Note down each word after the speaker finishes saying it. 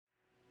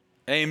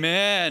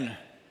Amen.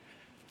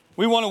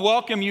 We want to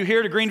welcome you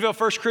here to Greenville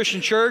First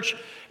Christian Church,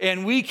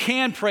 and we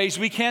can praise,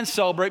 we can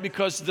celebrate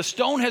because the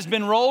stone has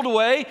been rolled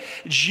away,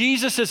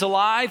 Jesus is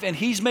alive, and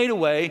He's made a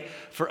way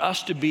for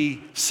us to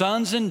be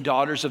sons and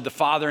daughters of the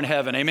Father in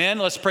heaven. Amen?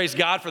 Let's praise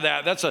God for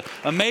that. That's an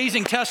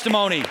amazing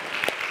testimony.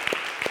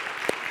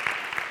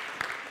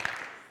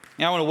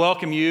 Now I want to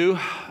welcome you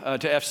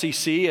to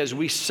FCC as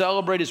we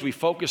celebrate, as we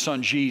focus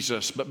on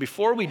Jesus. But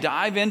before we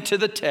dive into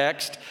the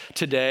text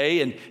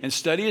today and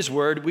study His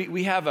Word,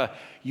 we have a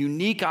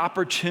unique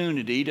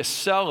opportunity to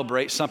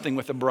celebrate something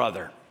with a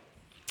brother.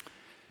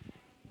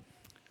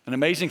 An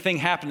amazing thing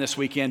happened this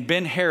weekend.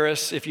 Ben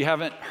Harris, if you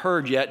haven't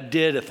heard yet,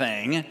 did a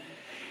thing.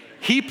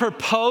 He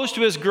proposed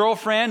to his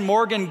girlfriend,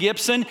 Morgan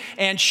Gibson,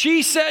 and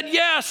she said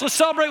yes. Let's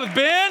celebrate with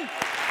Ben.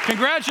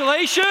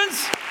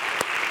 Congratulations.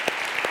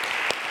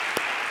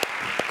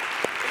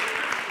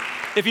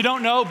 If you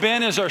don't know,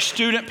 Ben is our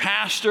student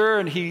pastor,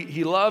 and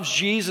he loves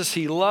Jesus,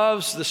 he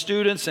loves the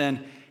students,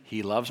 and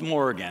he loves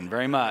Morgan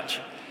very much.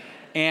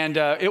 And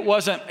it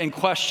wasn't in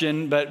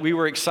question, but we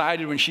were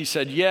excited when she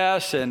said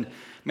yes, and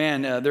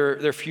man,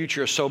 their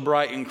future is so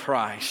bright in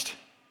Christ.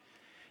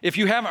 If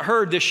you haven't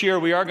heard, this year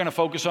we are going to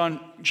focus on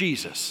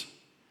Jesus.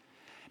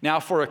 Now,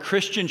 for a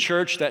Christian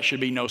church, that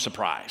should be no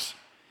surprise.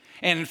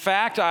 And in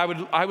fact,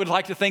 I would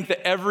like to think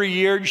that every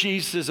year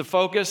Jesus is a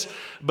focus,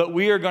 but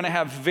we are going to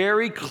have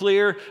very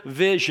clear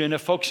vision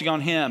of focusing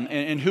on Him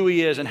and who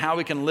He is and how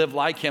we can live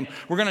like Him.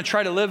 We're going to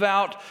try to live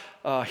out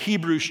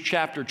Hebrews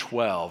chapter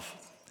 12.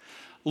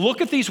 Look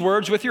at these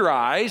words with your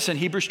eyes in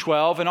Hebrews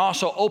 12 and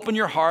also open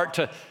your heart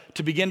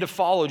to begin to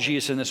follow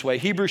Jesus in this way.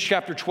 Hebrews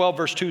chapter 12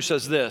 verse 2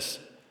 says this: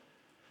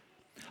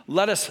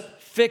 let us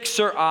fix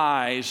our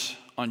eyes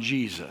on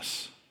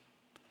Jesus.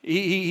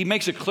 He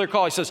makes a clear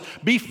call. He says,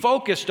 be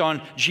focused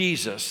on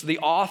Jesus, the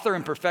author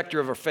and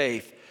perfecter of our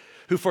faith,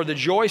 who for the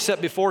joy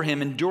set before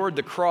Him endured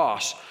the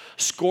cross,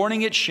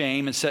 scorning its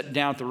shame, and sat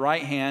down at the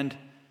right hand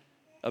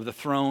of the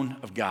throne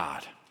of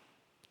God.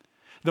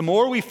 The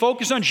more we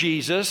focus on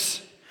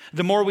Jesus,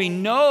 the more we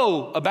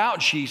know about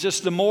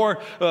Jesus, the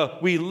more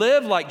we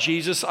live like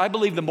Jesus, I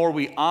believe the more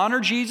we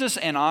honor Jesus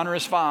and honor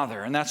His Father.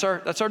 And that's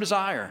our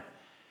desire.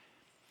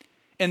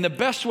 And the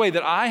best way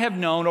that I have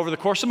known over the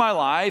course of my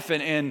life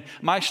and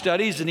my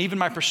studies and even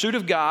my pursuit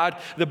of God,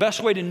 the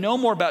best way to know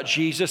more about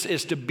Jesus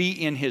is to be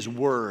in His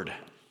Word.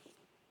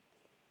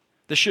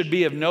 This should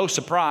be of no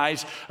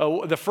surprise.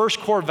 The first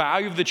core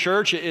value of the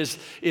church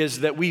is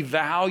that we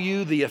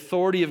value the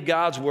authority of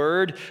God's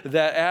Word,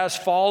 that as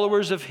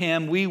followers of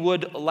Him, we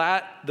would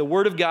let the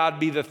Word of God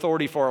be the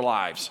authority for our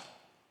lives.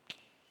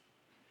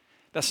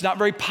 That's not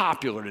very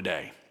popular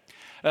today.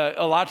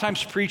 A lot of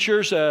times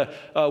preachers,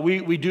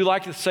 we do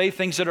like to say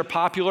things that are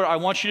popular. I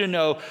want you to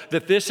know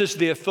that this is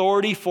the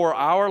authority for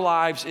our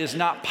lives is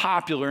not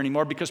popular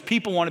anymore because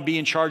people want to be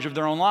in charge of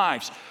their own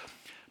lives.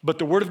 But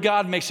the Word of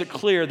God makes it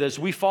clear that as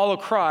we follow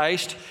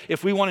Christ,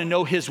 if we want to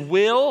know His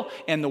will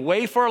and the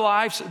way for our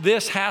lives,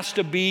 this has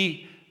to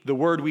be the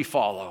Word we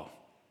follow.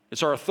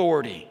 It's our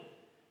authority.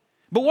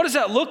 But what does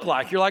that look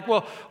like? You're like,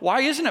 well,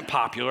 why isn't it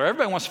popular?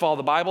 Everybody wants to follow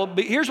the Bible.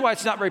 But here's why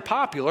it's not very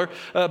popular.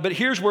 But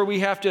here's where we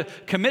have to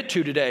commit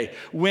to today.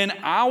 When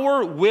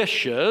our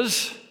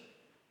wishes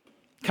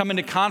come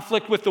into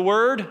conflict with the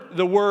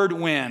Word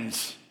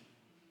wins.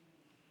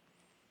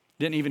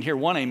 Didn't even hear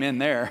one amen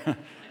there.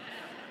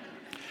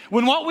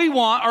 When what we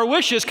want, our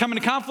wishes, come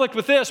into conflict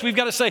with this, we've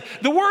got to say,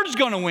 the Word's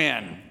going to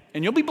win,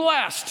 and you'll be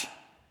blessed.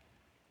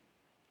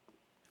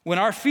 When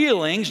our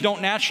feelings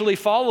don't naturally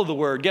follow the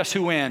Word, guess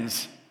who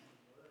wins?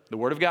 The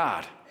Word of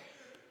God.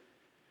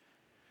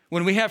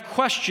 When we have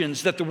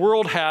questions that the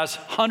world has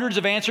hundreds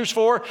of answers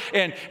for,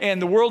 and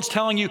the world's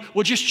telling you,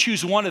 well, just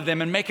choose one of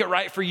them and make it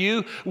right for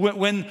you.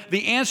 When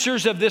the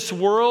answers of this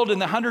world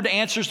and the 100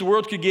 answers the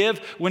world could give,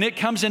 when it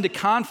comes into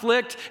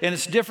conflict and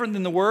it's different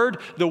than the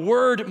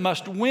Word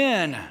must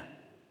win.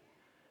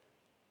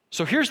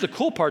 So here's the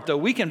cool part, though.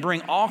 We can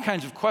bring all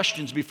kinds of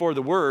questions before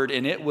the Word,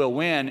 and it will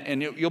win,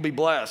 and you'll be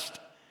blessed.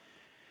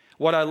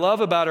 What I love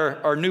about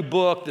our new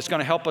book that's going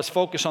to help us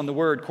focus on the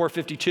Word, Core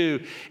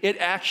 52, it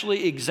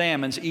actually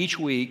examines each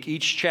week,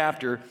 each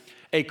chapter,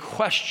 a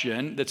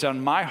question that's on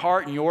my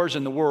heart and yours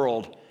and the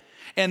world.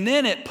 And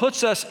then it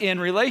puts us in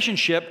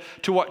relationship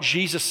to what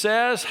Jesus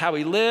says, how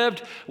He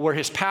lived, where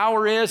His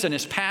power is and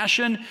His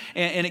passion,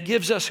 and it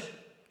gives us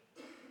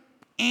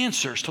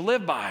answers to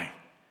live by.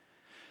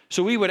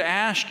 So we would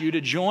ask you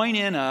to join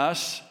in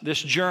us this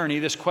journey,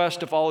 this quest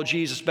to follow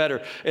Jesus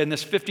better, in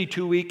this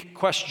 52-week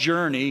quest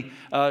journey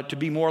to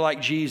be more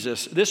like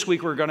Jesus. This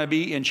week we're going to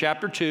be in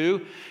chapter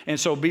 2, and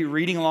so be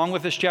reading along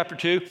with this chapter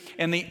 2.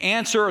 And the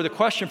answer or the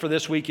question for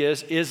this week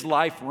is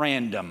life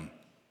random?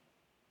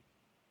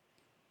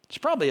 It's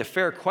probably a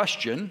fair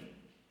question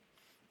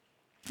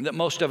that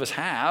most of us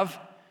have.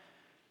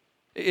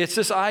 It's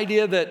this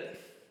idea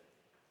that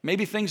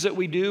maybe things that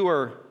we do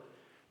are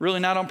really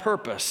not on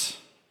purpose.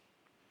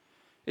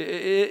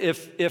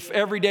 If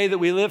every day that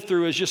we live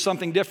through is just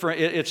something different,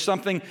 it's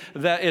something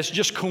that is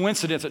just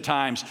coincidence at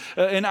times.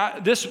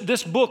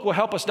 This book will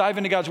help us dive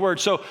into God's Word.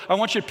 So I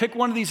want you to pick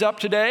one of these up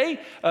today.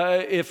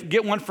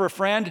 Get one for a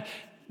friend.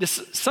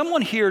 Does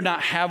someone here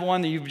not have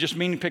one that you've just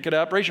meaning to pick it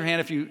up? Raise your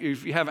hand if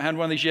you haven't had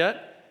one of these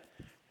yet.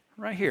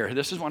 Right here.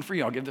 This is one for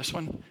you. I'll give this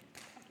one.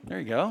 There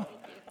you go.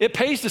 It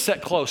pays to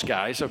sit close,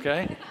 guys,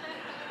 okay?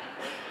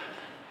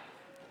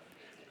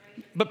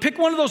 But pick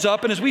one of those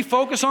up, and as we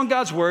focus on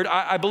God's Word,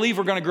 I believe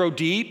we're going to grow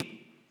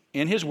deep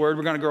in His Word.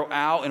 We're going to grow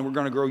out, and we're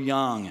going to grow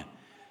young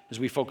as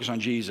we focus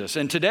on Jesus.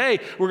 And today,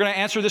 we're going to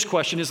answer this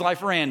question, is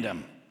life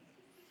random?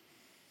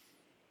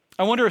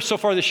 I wonder if so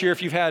far this year,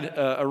 if you've had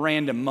a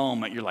random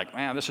moment, you're like,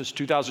 man, this is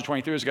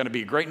 2023, it's going to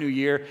be a great new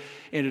year,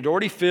 and it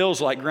already feels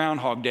like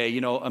Groundhog Day,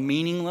 a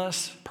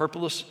meaningless,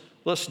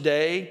 purposeless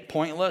day,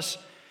 pointless.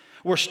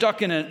 We're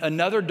stuck in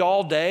another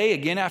dull day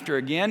again after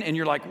again, and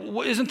you're like,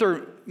 isn't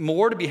there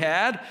more to be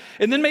had?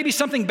 And then maybe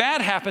something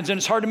bad happens, and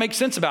it's hard to make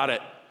sense about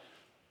it.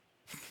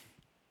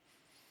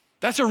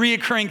 That's a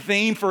reoccurring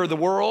theme for the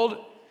world.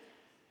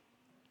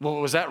 Well,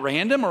 was that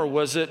random, or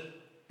was it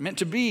meant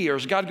to be? Or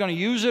is God going to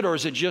use it, or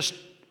is it just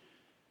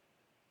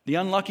the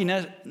unlucky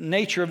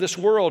nature of this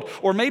world?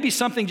 Or maybe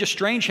something just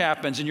strange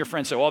happens, and your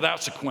friends say, well,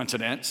 that's a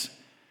coincidence.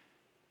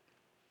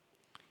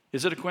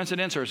 Is it a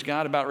coincidence, or is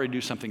God about ready to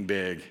do something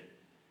big?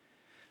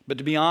 But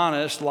to be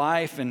honest,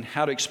 life and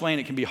how to explain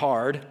it can be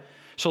hard.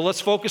 So let's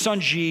focus on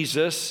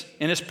Jesus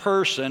and His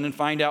person and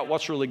find out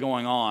what's really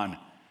going on.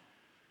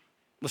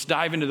 Let's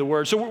dive into the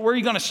Word. So where are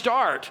you going to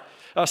start?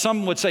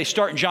 Some would say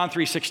start in John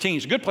 3:16.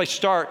 It's a good place to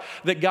start,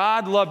 that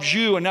God loves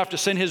you enough to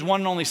send His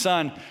one and only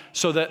Son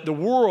so that the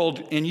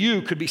world and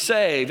you could be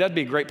saved. That'd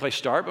be a great place to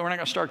start, but we're not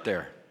going to start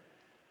there.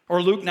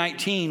 Or Luke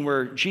 19,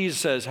 where Jesus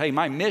says, hey,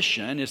 my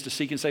mission is to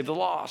seek and save the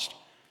lost.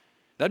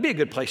 That'd be a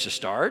good place to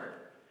start.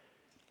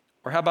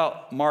 Or how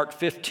about Mark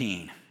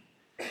 15,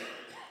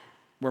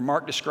 where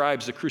Mark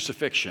describes the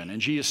crucifixion and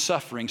Jesus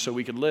suffering so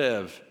we could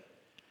live.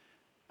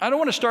 I don't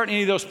want to start in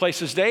any of those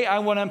places today. I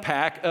want to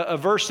unpack a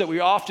verse that we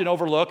often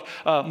overlook.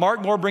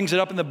 Mark Moore brings it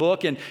up in the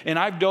book, and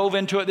I've dove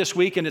into it this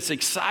week, and it's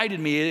excited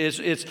me.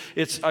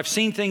 I've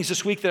seen things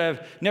this week that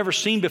I've never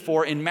seen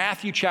before in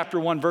Matthew chapter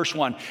 1, verse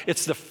 1.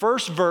 It's the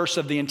first verse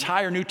of the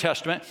entire New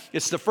Testament.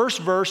 It's the first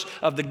verse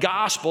of the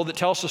gospel that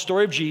tells the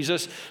story of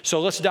Jesus. So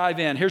let's dive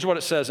in. Here's what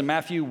it says in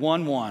Matthew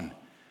 1:1. It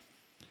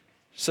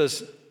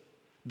says,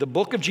 the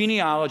book of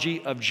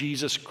genealogy of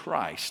Jesus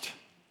Christ.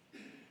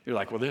 You're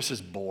like, well, this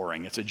is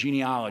boring. It's a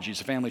genealogy.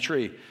 It's a family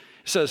tree. It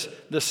says,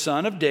 the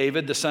son of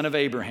David, the son of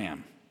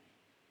Abraham.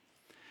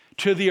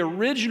 To the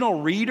original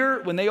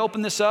reader, when they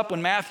opened this up,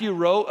 when Matthew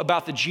wrote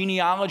about the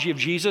genealogy of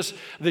Jesus,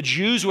 the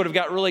Jews would have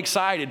got really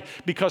excited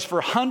because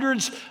for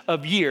hundreds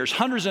and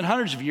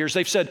hundreds of years,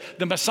 they've said,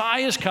 the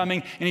Messiah is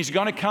coming and He's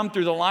going to come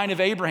through the line of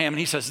Abraham. And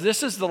He says,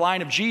 this is the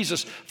line of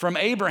Jesus from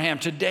Abraham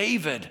to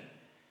David.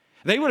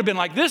 They would have been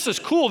like, this is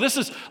cool. This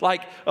is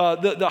like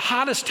the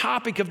hottest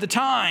topic of the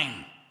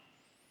time.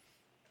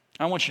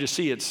 I want you to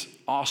see it's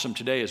awesome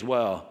today as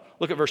well.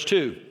 Look at verse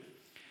 2.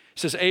 It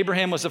says,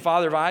 Abraham was the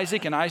father of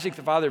Isaac, and Isaac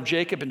the father of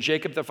Jacob, and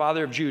Jacob the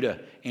father of Judah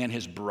and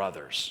his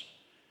brothers.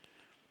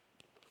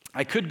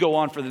 I could go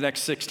on for the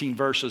next 16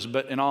 verses,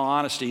 but in all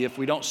honesty, if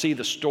we don't see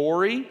the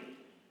story,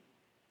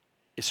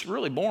 it's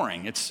really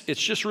boring. It's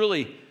just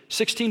really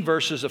 16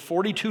 verses of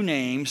 42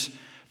 names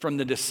from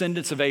the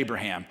descendants of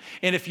Abraham.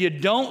 And if you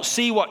don't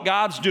see what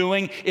God's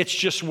doing, it's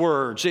just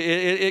words.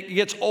 It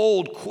gets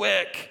old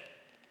quick.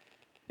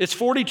 It's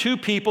 42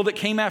 people that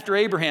came after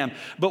Abraham.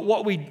 But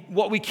what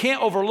we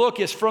can't overlook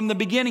is from the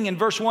beginning in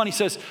verse 1, he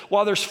says,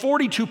 while there's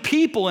 42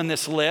 people in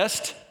this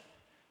list,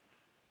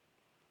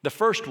 the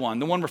first one,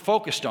 the one we're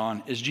focused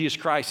on, is Jesus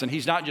Christ. And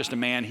He's not just a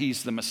man,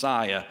 He's the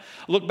Messiah.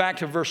 Look back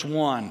to verse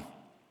 1.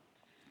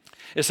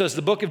 It says,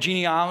 the book of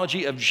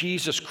genealogy of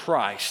Jesus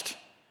Christ,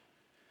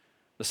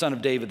 the son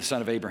of David, the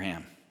son of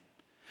Abraham.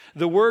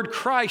 The word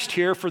Christ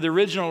here for the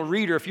original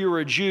reader, if you were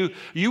a Jew,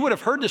 you would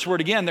have heard this word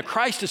again. The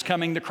Christ is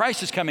coming, the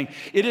Christ is coming.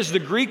 It is the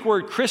Greek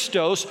word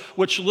Christos,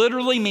 which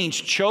literally means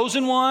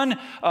chosen one,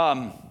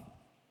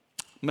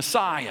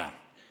 Messiah.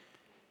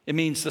 It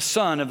means the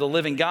Son of the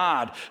living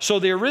God. So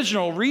the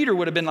original reader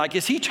would have been like,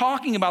 is he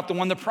talking about the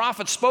one the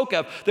prophet spoke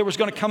of that was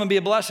going to come and be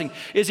a blessing?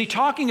 Is he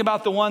talking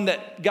about the one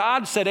that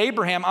God said,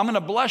 Abraham, I'm going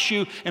to bless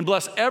you and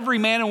bless every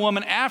man and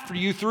woman after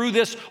you through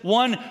this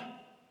one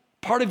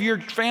part of your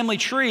family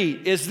tree?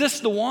 Is this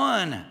the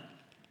one?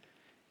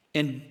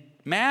 And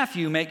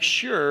Matthew makes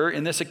sure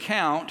in this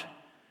account,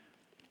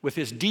 with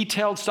his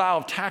detailed style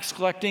of tax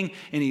collecting,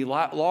 and he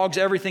logs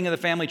everything in the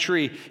family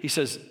tree, he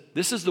says,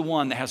 this is the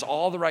one that has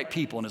all the right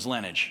people in his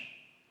lineage.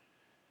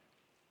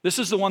 This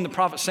is the one the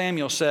prophet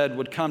Samuel said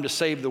would come to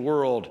save the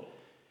world.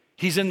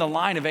 He's in the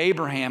line of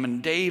Abraham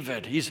and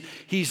David. He's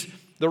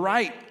the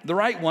right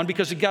one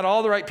because he got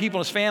all the right people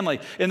in his family.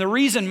 And the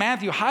reason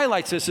Matthew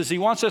highlights this is he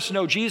wants us to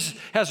know Jesus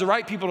has the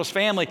right people in his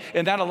family,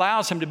 and that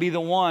allows him to be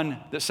the one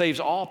that saves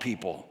all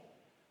people,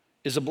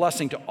 is a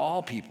blessing to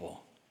all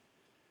people.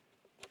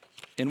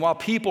 And while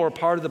people are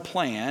part of the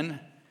plan,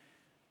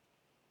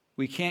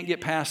 we can't get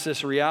past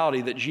this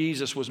reality that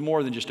Jesus was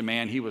more than just a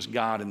man. He was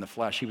God in the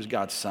flesh. He was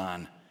God's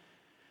Son.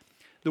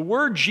 The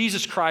word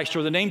Jesus Christ,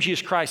 or the name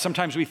Jesus Christ,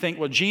 sometimes we think,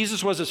 well,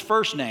 Jesus was his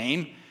first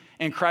name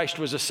and Christ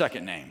was his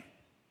second name.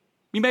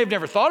 You may have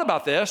never thought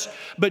about this,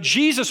 but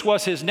Jesus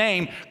was his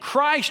name.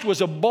 Christ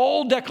was a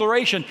bold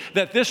declaration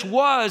that this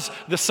was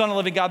the Son of the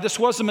living God. This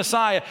was the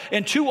Messiah.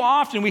 And too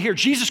often we hear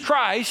Jesus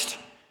Christ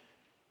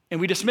and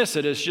we dismiss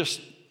it as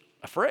just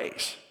a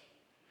phrase.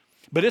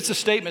 But it's a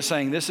statement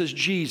saying this is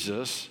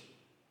Jesus,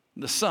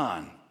 the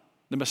Son,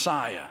 the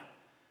Messiah,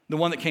 the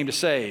one that came to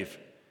save.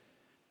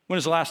 When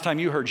was the last time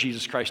you heard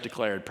Jesus Christ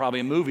declared?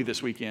 Probably a movie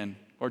this weekend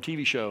or a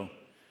TV show.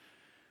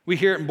 We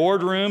hear it in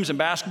boardrooms and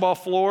basketball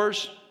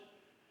floors.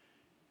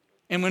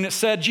 And when it's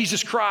said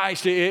Jesus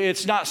Christ,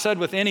 it's not said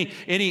with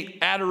any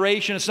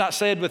adoration. It's not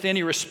said with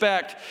any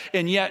respect.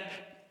 And yet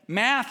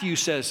Matthew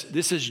says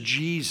this is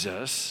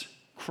Jesus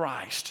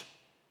Christ.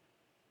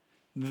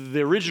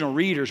 The original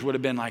readers would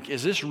have been like,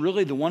 is this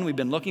really the one we've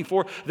been looking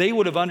for? They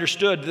would have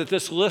understood that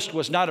this list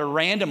was not a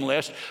random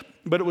list,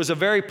 but it was a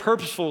very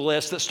purposeful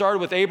list that started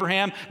with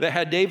Abraham, that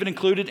had David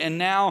included, and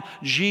now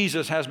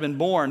Jesus has been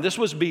born. This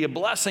was to be a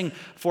blessing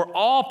for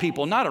all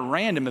people, not a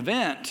random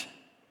event.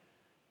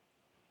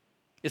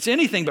 It's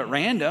anything but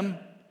random.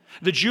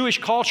 The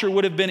Jewish culture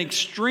would have been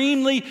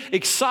extremely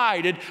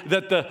excited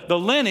that the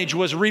lineage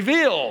was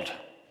revealed.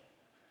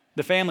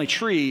 The family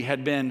tree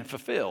had been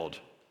fulfilled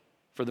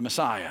for the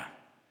Messiah.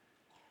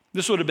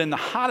 This would have been the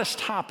hottest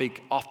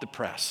topic off the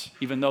press,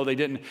 even though they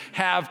didn't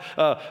have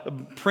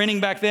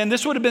printing back then.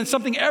 This would have been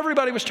something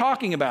everybody was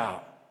talking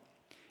about.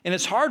 And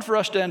it's hard for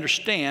us to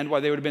understand why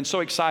they would have been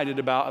so excited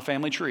about a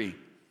family tree.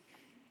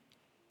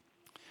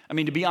 I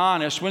mean, to be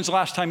honest, when's the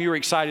last time you were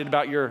excited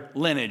about your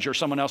lineage or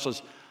someone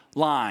else's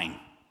line?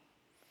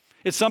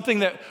 It's something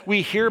that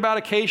we hear about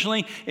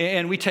occasionally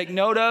and we take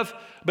note of.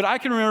 But I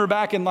can remember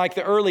back in like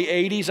the early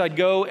 80s, I'd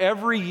go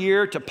every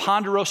year to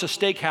Ponderosa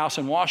Steakhouse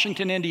in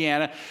Washington,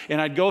 Indiana,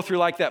 and I'd go through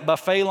like that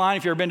buffet line,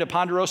 if you've ever been to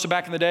Ponderosa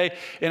back in the day,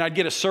 and I'd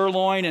get a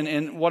sirloin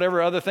and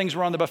whatever other things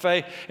were on the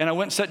buffet, and I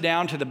went and sat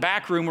down to the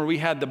back room where we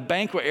had the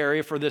banquet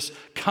area for this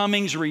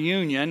Cummings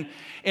reunion,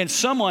 and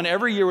someone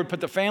every year would put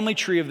the family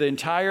tree of the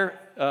entire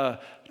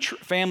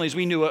families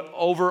we knew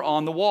over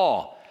on the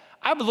wall.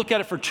 I would look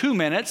at it for 2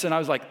 minutes, and I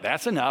was like,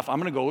 that's enough. I'm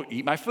going to go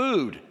eat my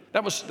food.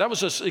 That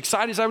was as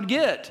excited as I would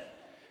get.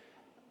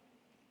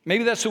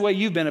 Maybe that's the way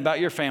you've been about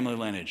your family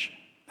lineage.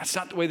 That's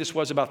not the way this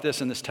was about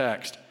this in this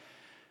text.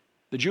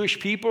 The Jewish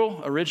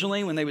people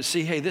originally, when they would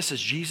see, hey, this is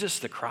Jesus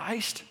the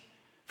Christ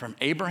from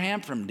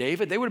Abraham, from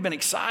David, they would have been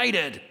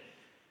excited.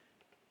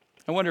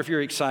 I wonder if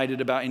you're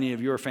excited about any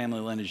of your family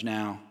lineage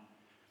now.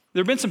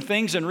 There have been some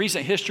things in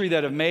recent history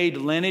that have made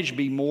lineage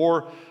be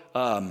more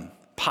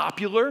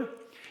popular.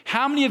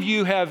 How many of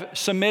you have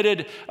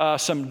submitted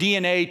some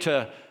DNA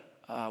to,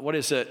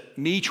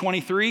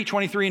 Me23,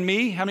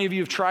 23andMe? How many of you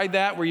have tried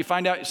that where you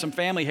find out some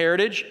family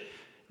heritage?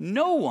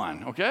 No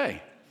one,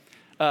 okay.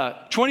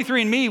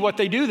 23andMe, what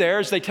they do there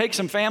is they take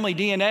some family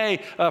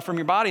DNA from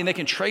your body and they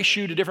can trace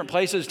you to different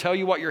places, tell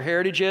you what your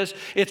heritage is.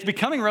 It's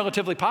becoming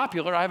relatively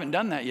popular. I haven't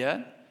done that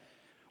yet.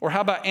 Or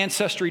how about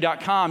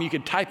Ancestry.com? You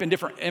could type in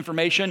different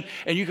information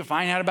and you can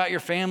find out about your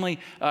family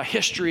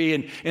history.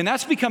 And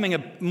that's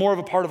becoming more of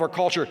a part of our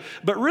culture.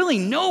 But really,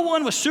 no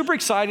one was super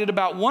excited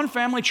about one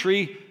family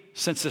tree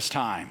since this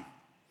time.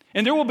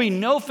 And there will be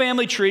no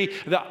family tree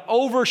that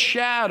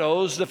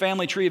overshadows the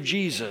family tree of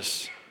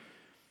Jesus.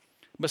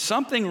 But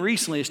something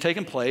recently has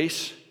taken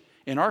place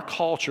in our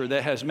culture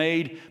that has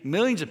made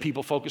millions of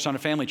people focus on a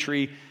family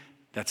tree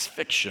that's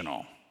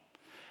fictional.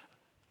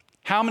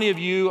 How many of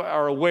you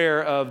are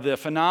aware of the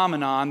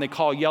phenomenon they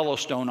call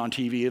Yellowstone on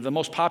TV, the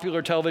most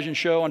popular television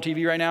show on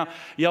TV right now,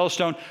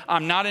 Yellowstone?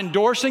 I'm not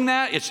endorsing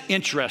that. It's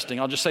interesting.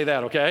 I'll just say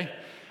that, okay?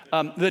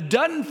 The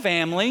Dutton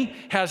family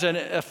has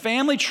a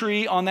family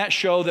tree on that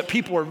show that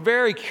people are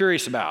very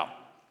curious about.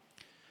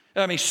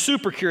 I mean,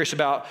 super curious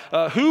about.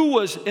 Who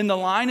was in the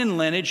line and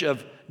lineage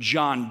of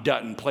John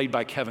Dutton, played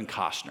by Kevin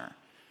Costner?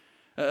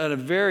 A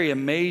very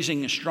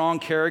amazing, strong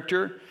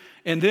character.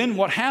 And then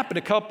what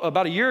happened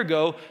about a year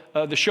ago,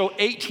 the show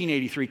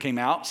 1883 came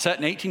out, set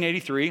in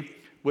 1883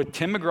 with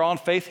Tim McGraw and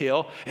Faith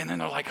Hill. And then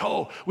they're like,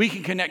 oh, we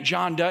can connect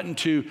John Dutton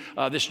to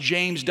this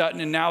James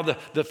Dutton and now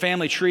the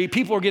family tree.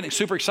 People are getting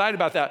super excited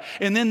about that.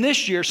 And then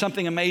this year,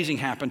 something amazing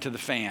happened to the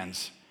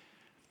fans.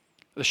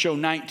 The show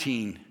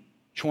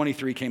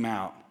 1923 came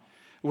out,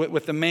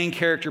 with the main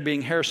character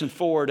being Harrison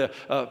Ford,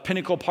 a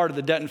pinnacle part of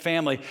the Dutton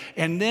family.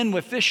 And then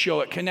with this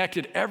show, it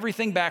connected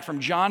everything back from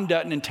John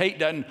Dutton and Tate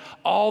Dutton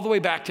all the way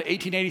back to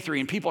 1883.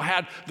 And people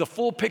had the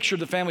full picture of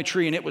the family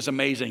tree, and it was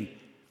amazing.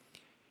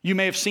 You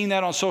may have seen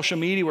that on social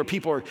media where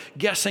people are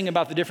guessing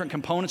about the different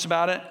components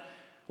about it.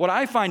 What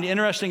I find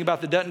interesting about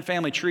the Dutton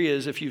family tree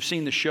is, if you've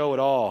seen the show at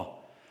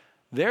all,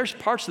 there's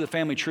parts of the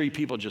family tree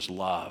people just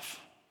love,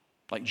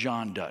 like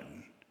John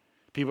Dutton.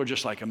 People are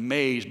just like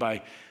amazed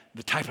by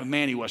the type of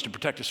man he was to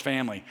protect his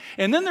family.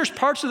 And then there's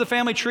parts of the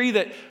family tree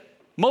that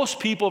most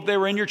people, if they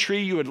were in your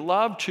tree, you would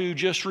love to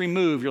just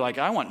remove. You're like,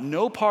 I want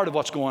no part of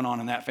what's going on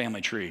in that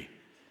family tree.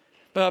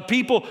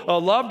 People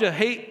love to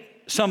hate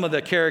some of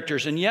the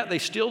characters, and yet they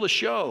steal the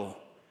show.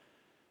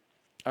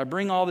 I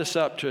bring all this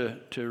up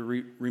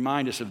to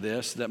remind us of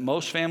this, that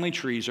most family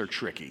trees are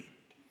tricky.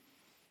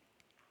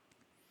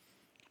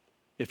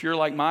 If you're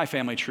like my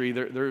family tree,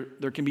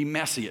 there can be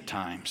messy at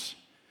times.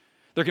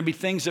 There can be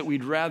things that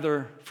we'd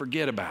rather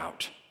forget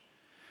about.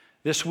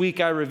 This week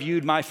I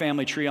reviewed my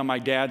family tree on my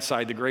dad's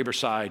side, the Graber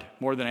side,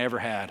 more than I ever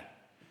had.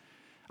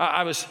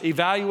 I was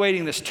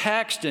evaluating this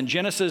text in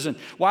Genesis, and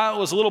while it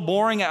was a little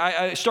boring,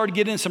 I started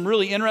getting some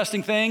really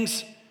interesting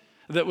things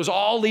that was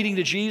all leading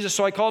to Jesus.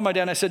 So I called my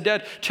dad and I said,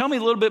 Dad, tell me a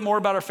little bit more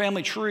about our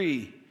family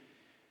tree.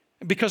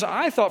 Because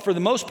I thought for the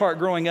most part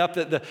growing up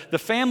that the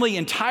family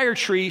entire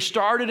tree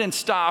started and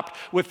stopped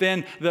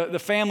within the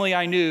family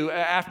I knew.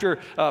 After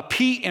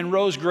Pete and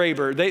Rose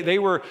Graber, they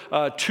were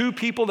two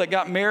people that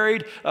got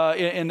married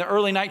in the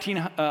early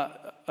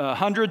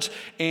 1900s,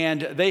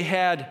 and they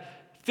had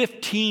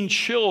 15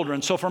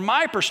 children. So from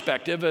my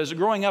perspective, as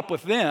growing up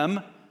with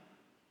them,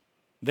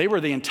 they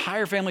were the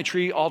entire family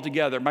tree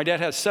altogether. My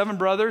dad has 7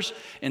 brothers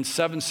and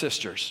 7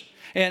 sisters.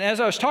 And as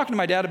I was talking to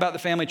my dad about the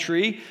family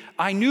tree,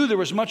 I knew there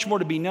was much more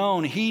to be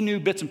known. He knew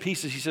bits and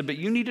pieces. He said, but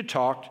you need to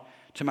talk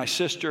to my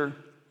sister,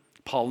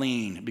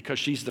 Pauline, because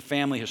she's the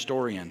family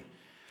historian.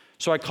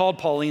 So I called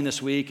Pauline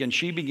this week, and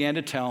she began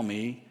to tell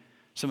me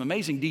some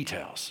amazing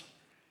details,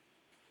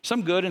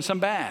 some good and some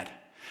bad.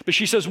 But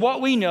she says,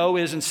 what we know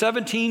is in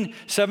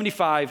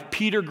 1775,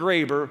 Peter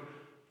Graber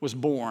was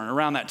born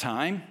around that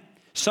time,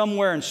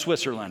 somewhere in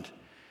Switzerland.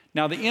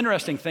 Now, the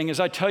interesting thing is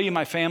I tell you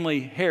my family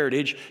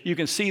heritage, you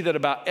can see that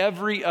about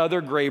every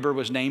other Graber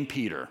was named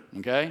Peter,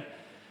 okay?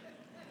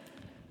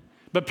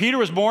 But Peter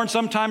was born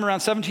sometime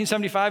around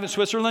 1775 in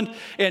Switzerland,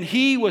 and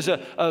he was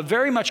a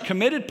very much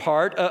committed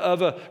part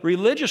of a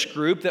religious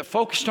group that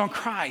focused on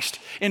Christ.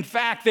 In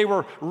fact, they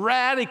were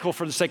radical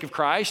for the sake of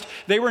Christ.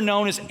 They were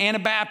known as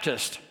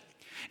Anabaptists.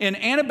 And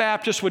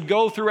Anabaptists would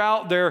go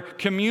throughout their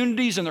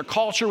communities and their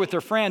culture with their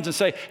friends and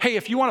say, hey,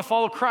 if you want to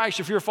follow Christ,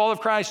 if you're a follower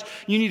of Christ,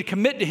 you need to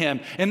commit to him.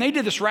 And they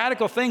did this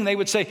radical thing. They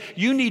would say,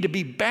 you need to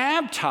be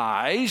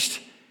baptized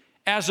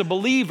as a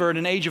believer in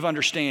an age of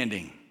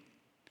understanding.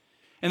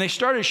 And they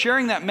started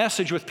sharing that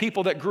message with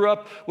people that grew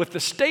up with the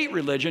state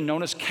religion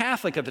known as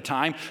Catholic at the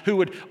time, who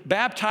would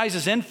baptize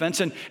as infants.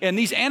 And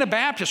these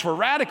Anabaptists were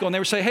radical, and they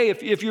would say, hey,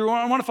 if you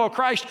want to follow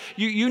Christ,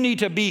 you need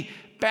to be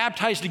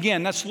baptized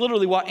again. That's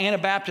literally what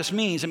Anabaptist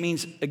means. It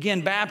means, again,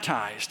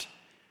 baptized.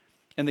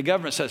 And the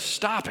government says,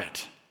 stop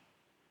it.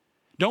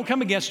 Don't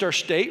come against our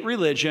state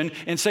religion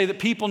and say that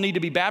people need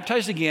to be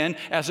baptized again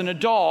as an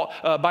adult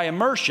by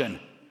immersion.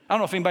 I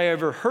don't know if anybody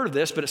ever heard of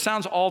this, but it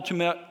sounds all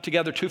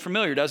together too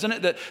familiar, doesn't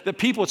it? That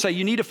people would say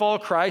you need to follow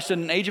Christ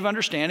in an age of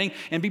understanding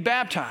and be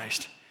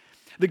baptized.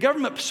 The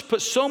government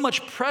put so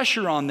much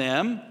pressure on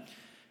them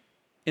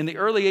in the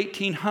early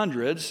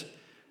 1800s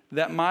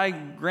that my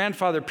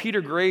grandfather,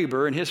 Peter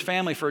Graber, and his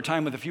family for a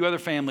time with a few other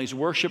families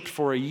worshiped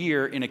for a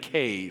year in a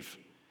cave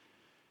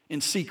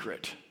in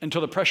secret until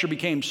the pressure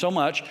became so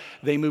much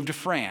they moved to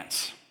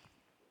France.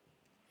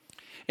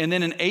 And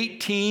then in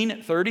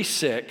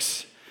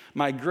 1836,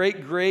 my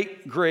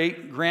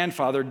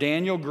great-great-great-grandfather,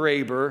 Daniel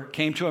Graber,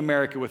 came to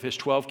America with his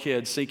 12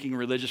 kids seeking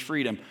religious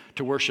freedom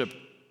to worship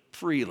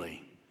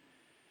freely.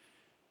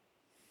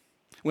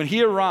 When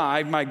he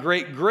arrived, my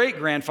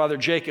great-great-grandfather,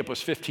 Jacob,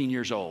 was 15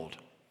 years old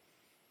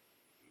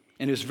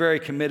and he was very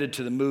committed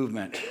to the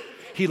movement.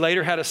 He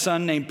later had a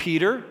son named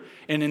Peter,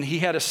 and then he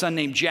had a son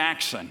named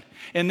Jackson.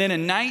 And then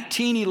in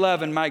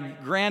 1911, my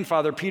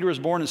grandfather, Peter, was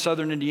born in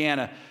southern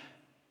Indiana,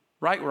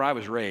 right where I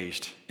was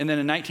raised. And then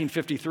in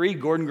 1953,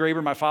 Gordon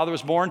Graber, my father,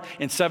 was born.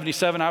 In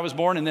 77, I was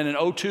born. And then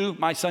in 02,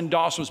 my son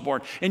Dawson was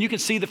born. And you can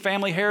see the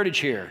family heritage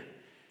here.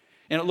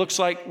 And it looks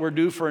like we're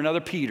due for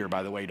another Peter,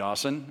 by the way,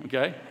 Dawson,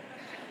 okay?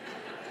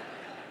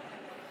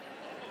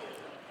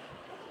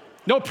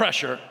 No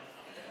pressure.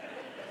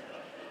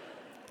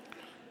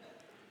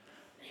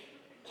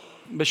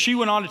 But she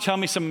went on to tell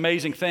me some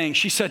amazing things.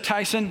 She said,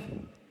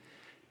 Tyson,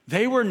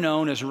 they were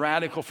known as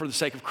radical for the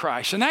sake of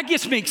Christ. And that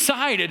gets me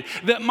excited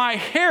that my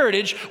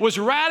heritage was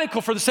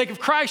radical for the sake of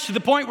Christ to the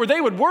point where they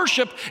would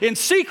worship in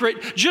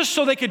secret just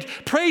so they could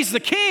praise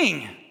the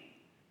King.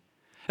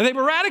 And they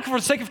were radical for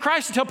the sake of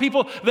Christ to tell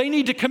people they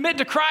need to commit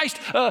to Christ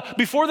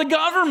before the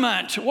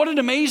government. What an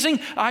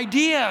amazing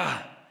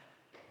idea.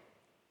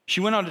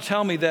 She went on to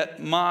tell me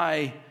that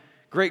my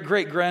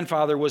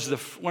great-great-grandfather was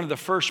one of the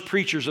first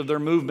preachers of their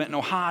movement in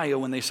Ohio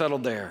when they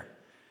settled there.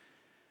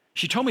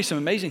 She told me some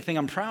amazing thing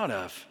I'm proud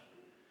of.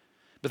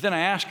 But then I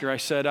asked her, I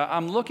said,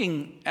 I'm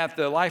looking at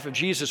the life of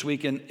Jesus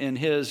week in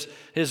his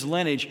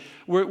lineage.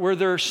 Were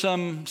there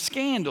some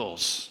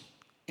scandals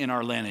in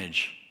our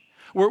lineage?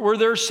 Were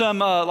there some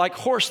like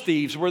horse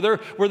thieves? Were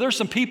there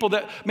some people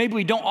that maybe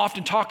we don't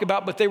often talk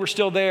about, but they were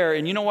still there?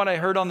 And you know what I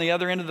heard on the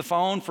other end of the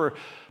phone for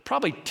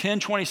probably 10,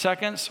 20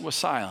 seconds was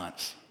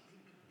silence.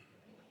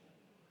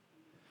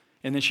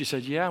 And then she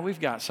said, yeah, we've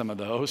got some of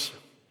those.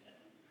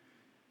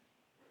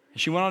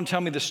 And she went on to tell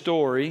me the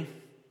story.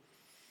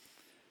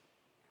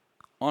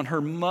 On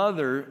her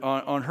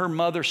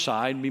mother's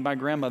side, my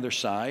grandmother's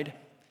side,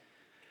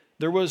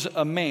 there was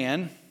a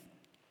man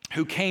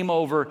who came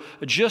over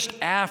just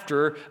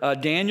after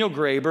Daniel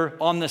Graeber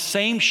on the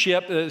same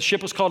ship. The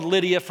ship was called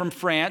Lydia from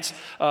France.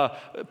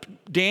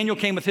 Daniel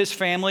came with his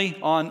family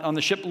on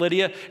the ship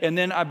Lydia. And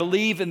then I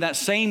believe in that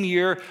same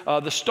year,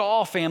 the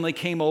Stahl family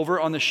came over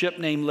on the ship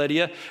named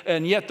Lydia.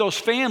 And yet those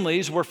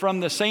families were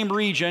from the same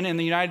region in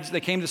the United States. They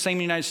came to the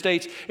same United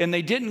States, and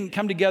they didn't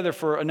come together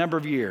for a number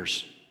of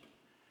years.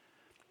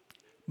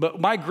 But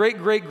my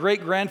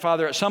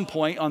great-great-great-grandfather at some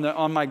point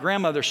on my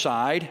grandmother's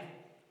side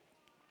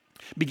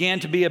began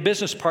to be a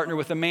business partner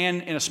with a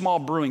man in a small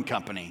brewing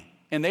company.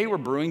 And they were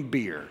brewing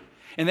beer.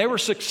 And they were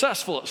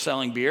successful at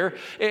selling beer.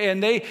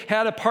 And they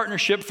had a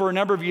partnership for a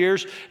number of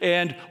years.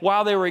 And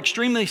while they were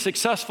extremely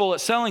successful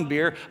at selling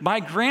beer, my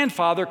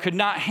grandfather could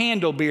not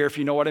handle beer, if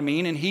you know what I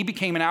mean. And he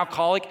became an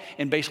alcoholic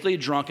and basically a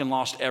drunk and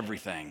lost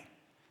everything.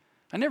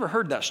 I never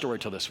heard that story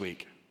till this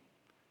week.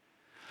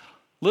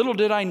 Little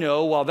did I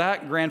know, while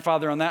that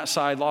grandfather on that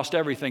side lost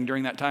everything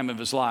during that time of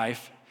his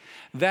life,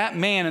 that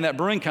man in that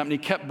brewing company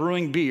kept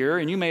brewing beer,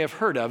 and you may have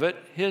heard of it.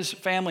 His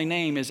family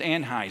name is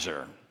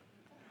Anheuser.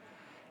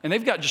 And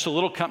they've got just a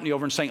little company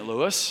over in St.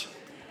 Louis.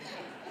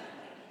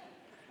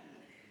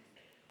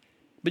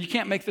 But you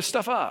can't make this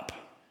stuff up.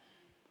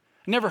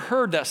 I never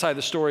heard that side of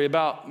the story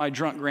about my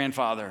drunk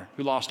grandfather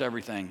who lost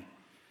everything.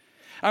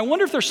 I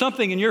wonder if there's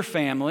something in your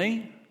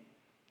family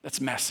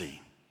that's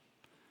messy,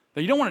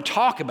 that you don't want to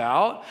talk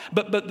about,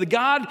 but the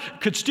God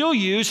could still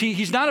use.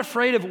 He's not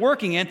afraid of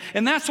working in,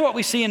 and that's what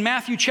we see in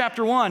Matthew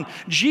chapter 1.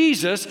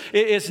 Jesus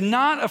is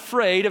not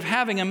afraid of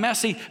having a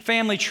messy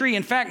family tree.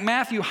 In fact,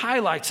 Matthew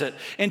highlights it.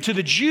 And to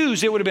the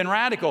Jews, it would have been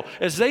radical.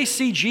 As they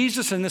see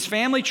Jesus in this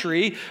family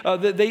tree,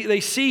 they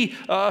see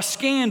a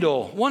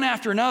scandal, one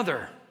after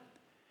another.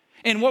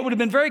 And what would have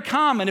been very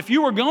common, if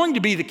you were going to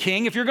be the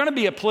king, if you're going to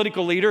be a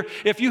political leader,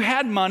 if you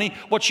had money,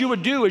 what you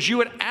would do is you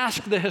would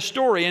ask the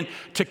historian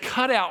to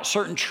cut out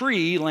certain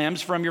tree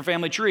limbs from your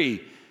family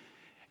tree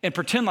and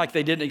pretend like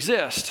they didn't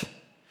exist.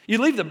 You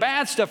leave the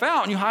bad stuff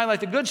out and you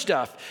highlight the good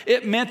stuff.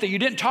 It meant that you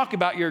didn't talk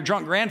about your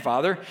drunk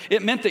grandfather.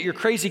 It meant that your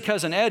crazy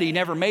cousin Eddie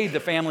never made the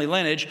family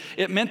lineage.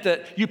 It meant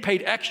that you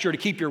paid extra to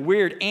keep your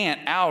weird aunt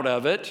out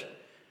of it.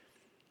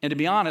 And to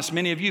be honest,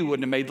 many of you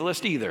wouldn't have made the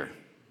list either.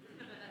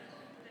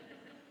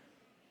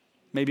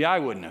 Maybe I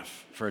wouldn't have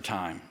for a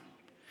time.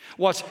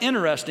 What's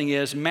interesting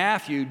is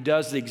Matthew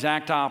does the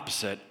exact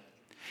opposite.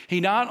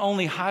 He not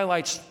only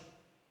highlights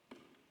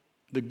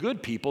the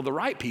good people, the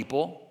right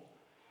people,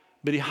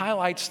 but he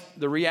highlights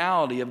the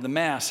reality of the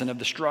mess and of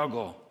the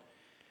struggle.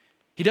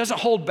 He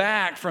doesn't hold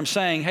back from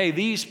saying, hey,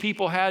 these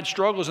people had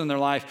struggles in their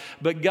life,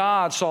 but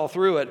God saw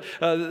through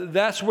it.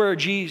 That's why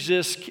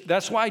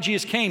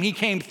Jesus came. He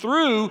came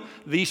through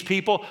these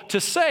people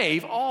to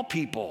save all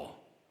people.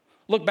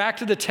 Look back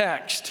to the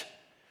text.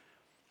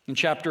 In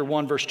chapter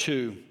 1, verse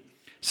 2,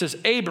 it says,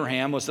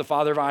 Abraham was the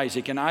father of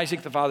Isaac, and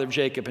Isaac the father of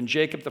Jacob, and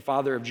Jacob the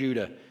father of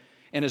Judah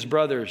and his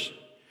brothers,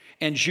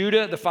 and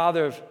Judah the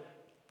father of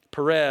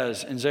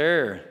Perez and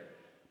Zerah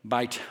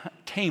by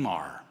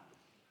Tamar.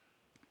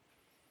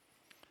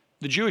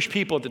 The Jewish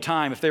people at the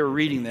time, if they were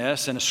reading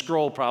this in a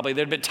scroll probably,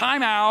 they'd been,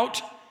 time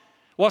out.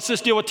 What's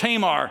this deal with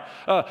Tamar?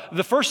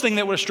 The first thing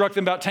that would have struck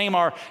them about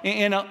Tamar,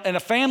 in a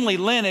family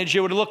lineage, it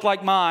would have looked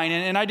like mine.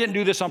 And I didn't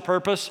do this on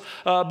purpose,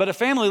 but a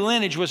family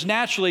lineage was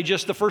naturally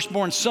just the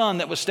firstborn son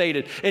that was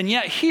stated. And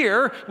yet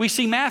here, we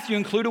see Matthew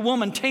include a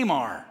woman,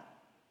 Tamar.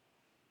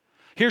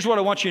 Here's what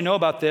I want you to know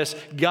about this.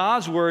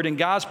 God's word and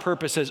God's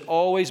purpose has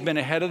always been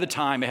ahead of the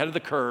time, ahead of the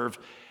curve,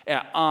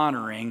 at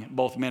honoring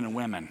both men and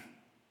women.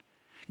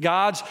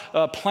 God's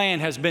plan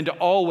has been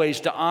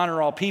always to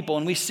honor all people,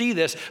 and we see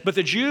this, but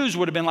the Jews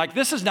would have been like,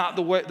 this is not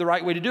the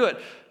right way to do it.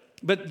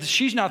 But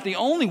she's not the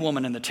only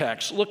woman in the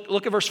text.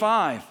 Look at verse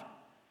 5.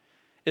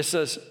 It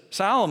says,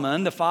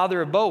 Solomon, the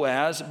father of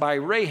Boaz, by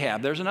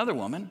Rahab. There's another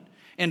woman.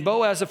 And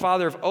Boaz, the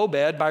father of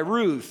Obed, by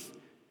Ruth.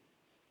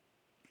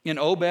 And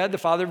Obed, the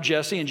father of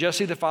Jesse, and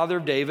Jesse, the father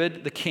of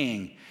David, the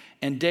king.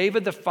 And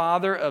David, the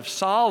father of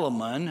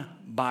Solomon,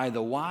 by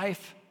the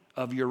wife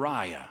of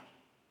Uriah.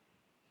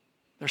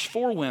 There's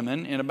 4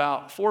 women in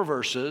about 4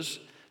 verses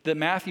that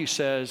Matthew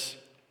says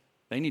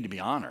they need to be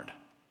honored.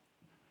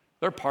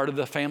 They're part of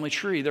the family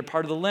tree. They're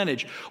part of the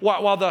lineage.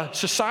 While the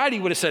society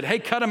would have said, hey,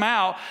 cut them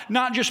out,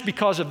 not just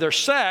because of their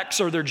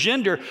sex or their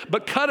gender,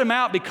 but cut them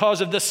out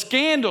because of the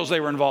scandals they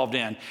were involved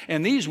in.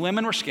 And these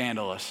women were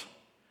scandalous.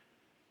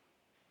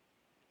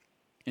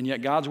 And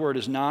yet God's word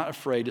is not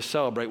afraid to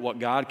celebrate what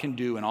God can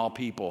do in all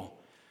people.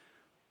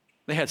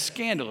 They had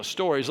scandalous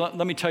stories. Let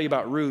me tell you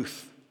about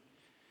Ruth.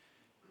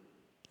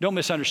 Don't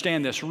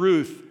misunderstand this.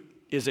 Ruth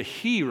is a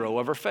hero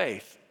of her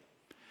faith.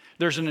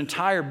 There's an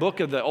entire book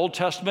of the Old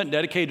Testament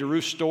dedicated to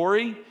Ruth's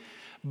story.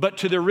 But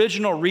to the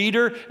original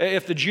reader,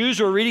 if the Jews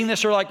were reading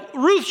this, they're like,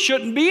 Ruth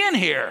shouldn't be in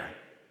here.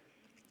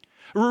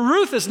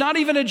 Ruth is not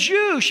even a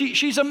Jew.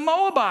 She's a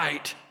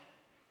Moabite.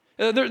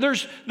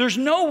 There's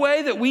no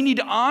way that we need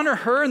to honor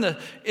her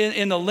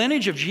in the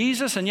lineage of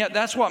Jesus, and yet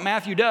that's what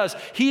Matthew does.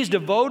 He is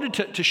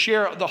devoted to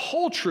share the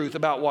whole truth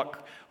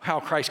about how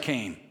Christ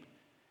came.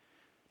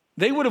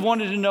 They would have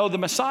wanted to know the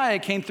Messiah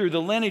came through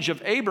the lineage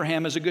of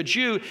Abraham as a good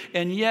Jew,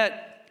 and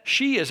yet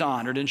she is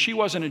honored, and she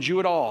wasn't a Jew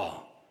at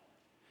all.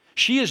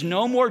 She is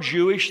no more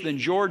Jewish than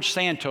George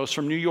Santos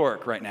from New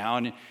York right now.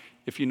 And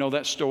if you know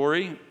that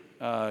story,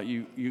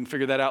 you can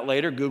figure that out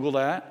later. Google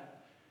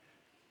that.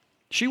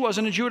 She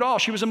wasn't a Jew at all.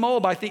 She was a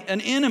Moabite,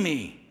 an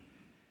enemy.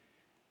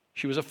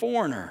 She was a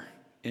foreigner,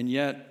 and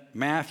yet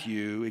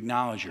Matthew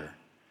acknowledged her.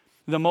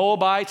 The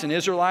Moabites and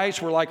Israelites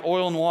were like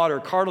oil and water,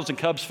 Cardinals and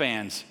Cubs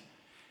fans.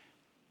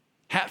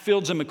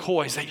 Hatfields and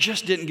McCoys, they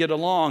just didn't get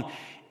along,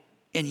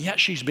 and yet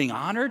she's being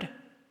honored?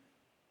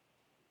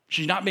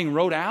 She's not being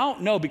wrote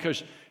out? No,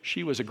 because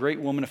she was a great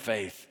woman of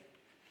faith.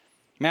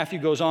 Matthew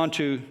goes on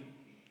to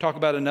talk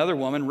about another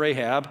woman,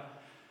 Rahab.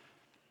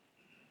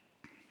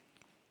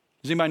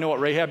 Does anybody know what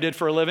Rahab did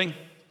for a living?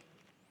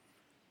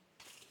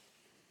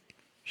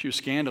 She was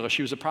scandalous.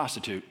 She was a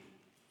prostitute.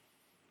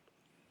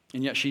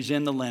 And yet she's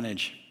in the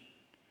lineage.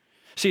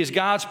 See, as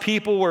God's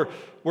people were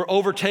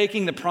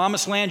overtaking the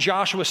promised land,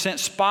 Joshua sent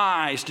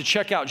spies to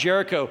check out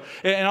Jericho.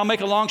 And I'll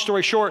make a long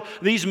story short.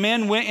 These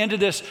men went into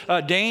this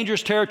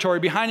dangerous territory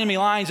behind enemy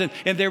lines, and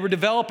they were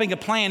developing a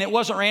plan. It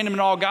wasn't random at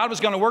all. God was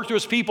going to work through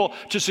his people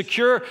to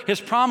secure his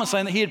promised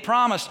land that he had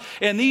promised.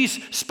 And these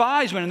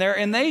spies went in there,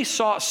 and they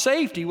sought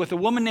safety with a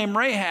woman named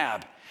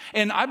Rahab.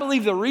 And I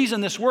believe the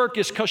reason this worked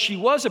is because she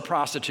was a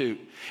prostitute.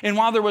 And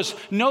while there was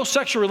no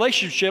sexual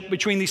relationship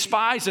between these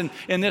spies and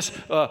this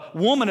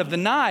woman of the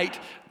night,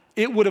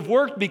 it would have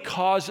worked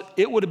because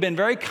it would have been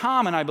very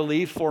common, I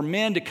believe, for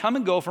men to come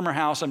and go from her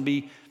house and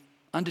be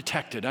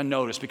undetected,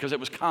 unnoticed, because it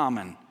was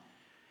common.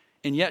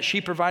 And yet she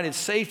provided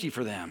safety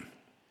for them.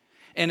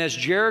 And as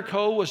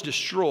Jericho was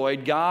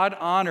destroyed, God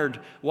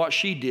honored what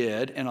she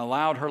did and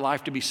allowed her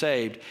life to be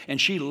saved. And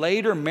she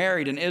later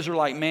married an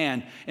Israelite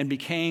man and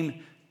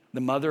became the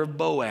mother of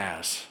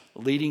Boaz,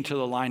 leading to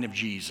the line of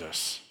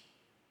Jesus.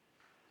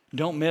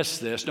 Don't miss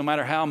this. No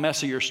matter how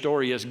messy your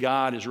story is,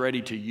 God is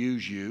ready to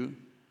use you.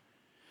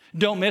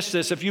 Don't miss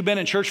this. If you've been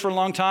in church for a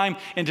long time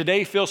and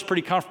today feels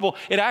pretty comfortable,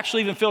 it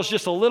actually even feels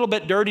just a little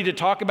bit dirty to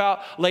talk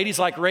about ladies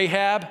like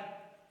Rahab.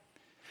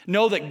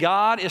 Know that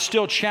God is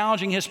still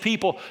challenging his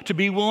people to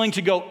be willing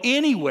to go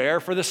anywhere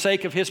for the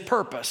sake of his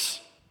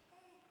purpose.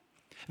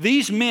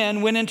 These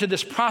men went into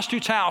this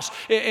prostitute's house,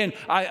 and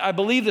I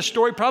believe the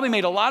story probably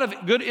made a lot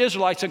of good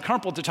Israelites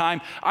uncomfortable at the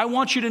time. I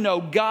want you to know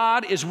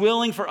God is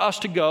willing for us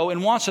to go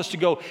and wants us to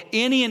go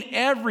any and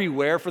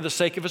everywhere for the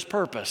sake of his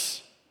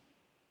purpose.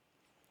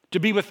 To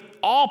be with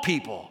all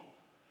people.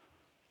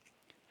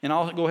 And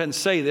I'll go ahead and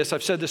say this.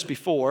 I've said this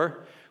before.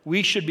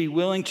 We should be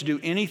willing to do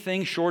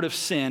anything short of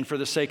sin for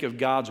the sake of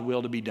God's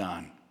will to be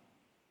done.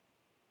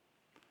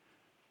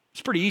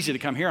 It's pretty easy to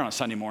come here on a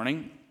Sunday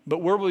morning. But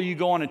where will you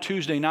go on a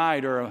Tuesday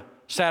night or a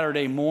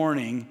Saturday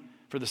morning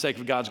for the sake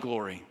of God's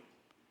glory?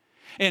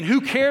 And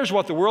who cares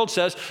what the world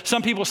says?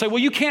 Some people say, well,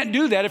 you can't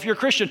do that if you're a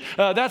Christian.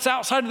 That's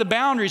outside of the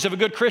boundaries of a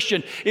good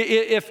Christian.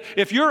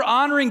 If you're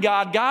honoring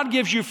God, God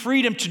gives you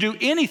freedom to do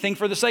anything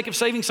for the sake of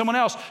saving someone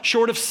else,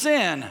 short of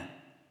sin.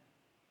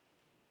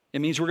 It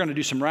means we're going to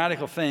do some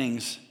radical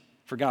things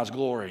for God's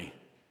glory.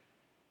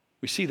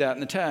 We see that in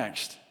the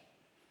text.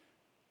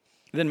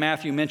 Then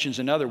Matthew mentions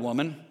another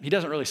woman. He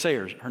doesn't really say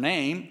her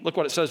name. Look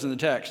what it says in the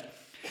text.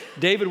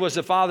 David was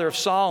the father of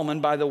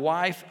Solomon by the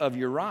wife of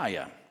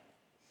Uriah.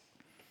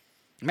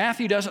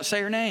 Matthew doesn't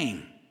say her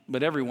name,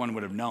 but everyone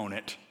would have known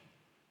it.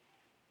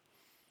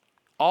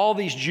 All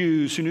these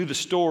Jews who knew the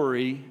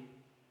story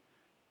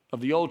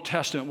of the Old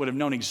Testament would have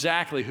known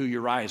exactly who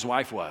Uriah's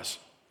wife was.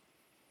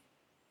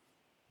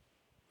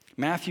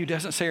 Matthew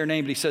doesn't say her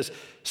name, but he says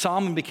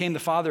Solomon became the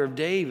father of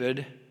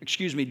David.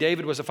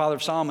 David was the father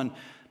of Solomon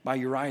by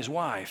Uriah's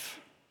wife.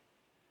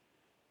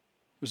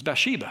 It was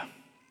Bathsheba.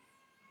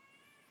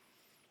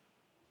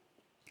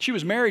 She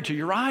was married to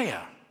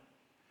Uriah.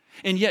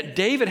 And yet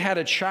David had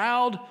a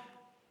child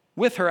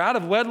with her out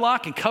of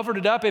wedlock and covered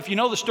it up. If you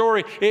know the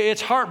story,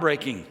 it's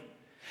heartbreaking.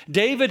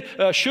 David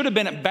should have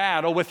been at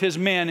battle with his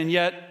men, and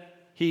yet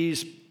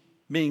he's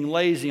being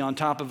lazy on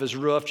top of his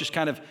roof, just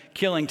kind of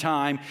killing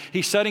time.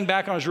 He's sitting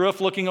back on his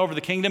roof looking over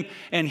the kingdom,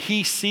 and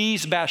he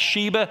sees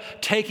Bathsheba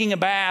taking a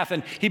bath,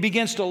 and he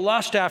begins to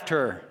lust after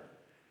her.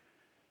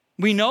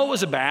 We know it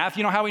was a bath.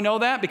 You know how we know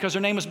that? Because her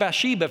name was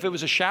Bathsheba. If it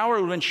was a shower,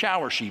 it would have been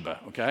Shower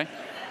Sheba, okay?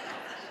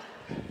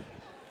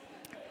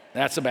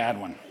 That's a bad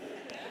one.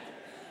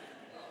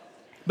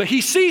 But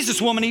he sees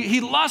this woman, he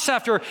lusts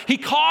after her, he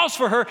calls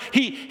for her,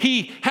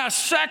 he has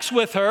sex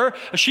with her,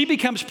 she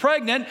becomes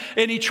pregnant,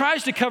 and he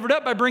tries to cover it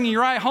up by bringing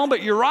Uriah home,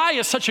 but Uriah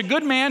is such a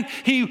good man,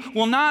 he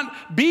will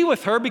not be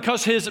with her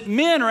because his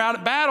men are out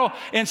at battle,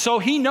 and so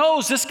he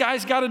knows this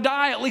guy's got to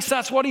die, at least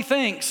that's what he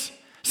thinks.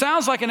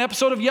 Sounds like an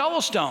episode of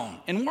Yellowstone,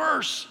 and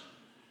worse.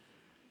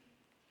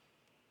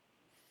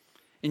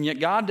 And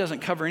yet God doesn't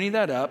cover any of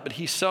that up, but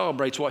he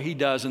celebrates what he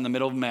does in the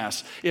middle of a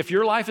mess. If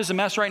your life is a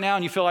mess right now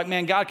and you feel like,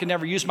 man, God can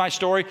never use my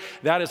story,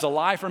 that is a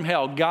lie from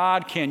hell.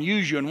 God can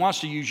use you and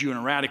wants to use you in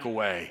a radical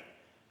way,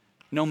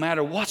 no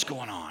matter what's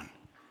going on.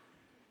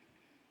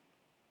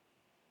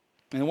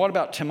 And what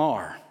about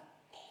Tamar?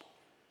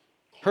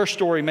 Her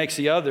story makes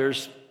the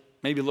others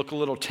maybe look a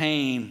little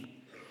tame.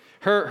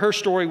 Her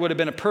story would have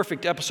been a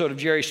perfect episode of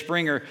Jerry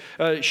Springer.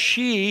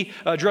 She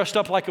dressed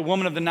up like a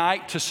woman of the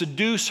night to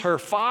seduce her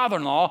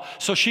father-in-law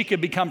so she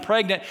could become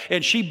pregnant,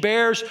 and she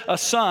bears a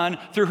son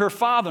through her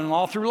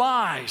father-in-law through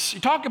lies. You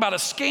talk about a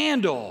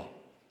scandal.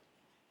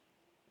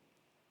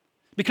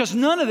 Because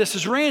none of this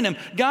is random.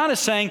 God is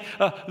saying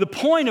the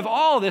point of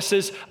all of this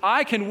is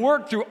I can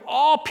work through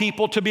all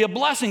people to be a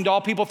blessing to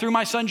all people through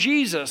my son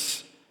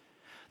Jesus.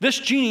 This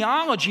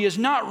genealogy is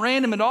not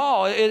random at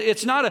all.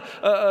 It's not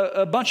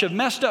a bunch of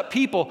messed up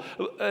people.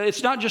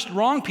 It's not just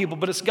wrong people,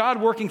 but it's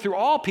God working through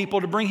all people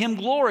to bring him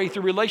glory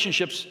through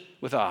relationships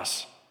with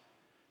us.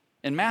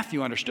 And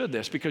Matthew understood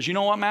this because you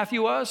know what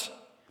Matthew was?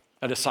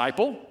 A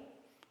disciple,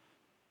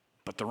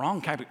 but the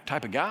wrong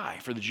type of guy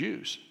for the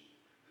Jews.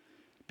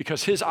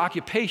 Because his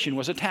occupation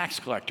was a tax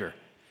collector.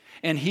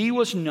 And he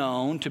was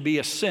known to be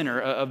a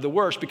sinner of the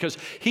worst because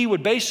he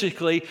would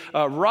basically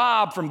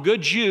rob from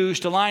good Jews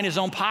to line his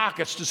own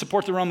pockets to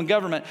support the Roman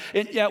government.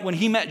 And yet when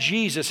he met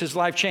Jesus, his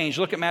life changed.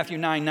 Look at Matthew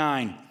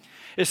 9:9.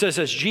 It says,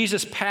 as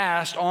Jesus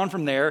passed on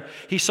from there,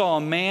 he saw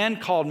a man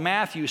called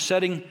Matthew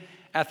sitting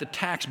at the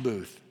tax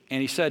booth.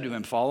 And he said to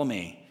him, follow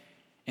me.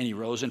 And he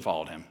rose and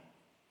followed him.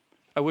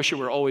 I wish it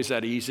were always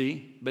that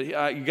easy, but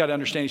you got to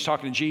understand he's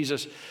talking to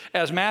Jesus.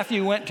 As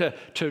Matthew went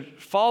to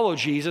follow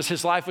Jesus,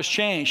 his life was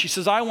changed. He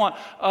says, I want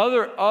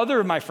other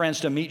of my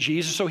friends to meet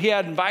Jesus. So he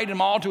had invited them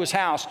all to his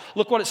house.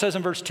 Look what it says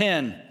in verse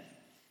 10.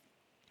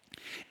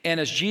 And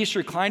as Jesus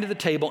reclined at the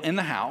table in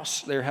the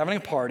house, they were having a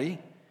party.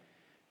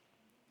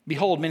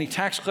 Behold, many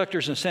tax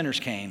collectors and sinners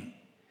came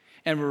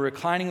and were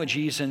reclining with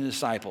Jesus and his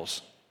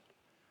disciples.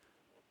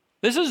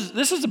 This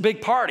is a big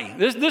party.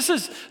 This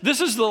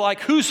is the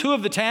like who's who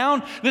of the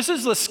town. This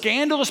is the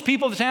scandalous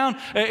people of the town.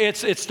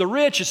 It's the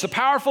rich, it's the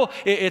powerful,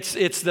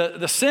 it's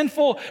the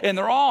sinful, and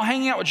they're all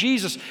hanging out with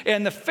Jesus.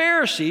 And the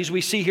Pharisees, we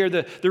see here,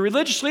 the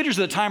religious leaders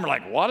of the time are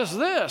like, what is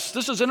this?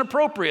 This is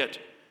inappropriate.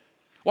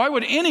 Why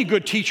would any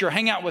good teacher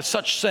hang out with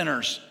such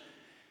sinners?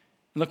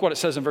 And look what it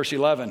says in verse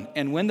 11.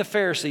 And when the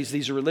Pharisees,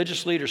 these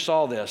religious leaders,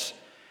 saw this,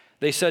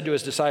 they said to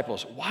his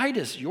disciples, why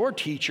does your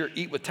teacher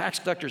eat with tax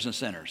collectors and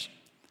sinners?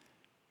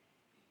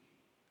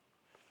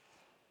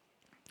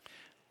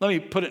 Let me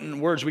put it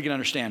in words we can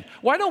understand.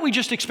 Why don't we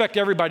just expect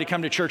everybody to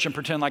come to church and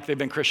pretend like they've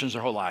been Christians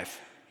their whole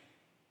life?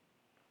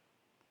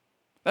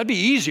 That'd be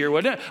easier,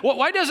 wouldn't it?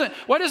 Why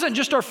doesn't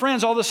just our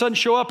friends all of a sudden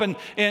show up and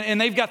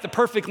they've got the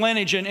perfect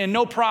lineage and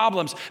no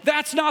problems?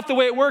 That's not the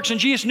way it works, and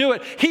Jesus knew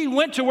it. He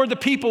went to where the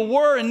people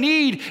were in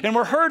need and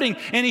were hurting,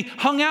 and he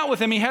hung out with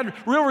them. He had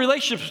real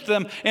relationships with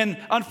them, and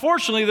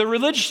unfortunately, the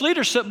religious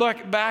leaders sat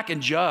back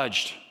and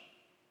judged.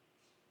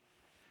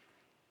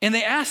 And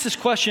they asked this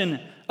question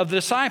of the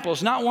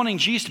disciples, not wanting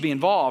Jesus to be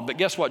involved, but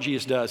guess what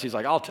Jesus does? He's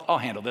like, I'll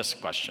handle this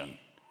question.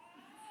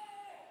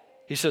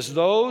 He says,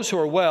 those who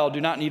are well do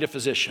not need a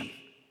physician,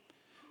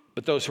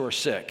 but those who are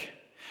sick.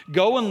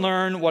 Go and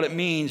learn what it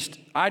means.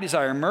 I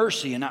desire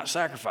mercy and not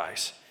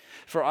sacrifice.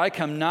 For I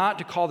come not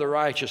to call the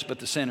righteous, but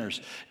the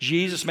sinners.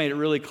 Jesus made it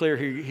really clear.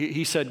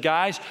 He said,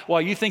 guys,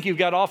 while you think you've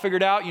got it all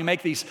figured out, you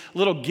make these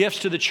little gifts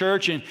to the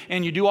church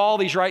and you do all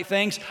these right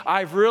things,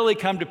 I've really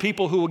come to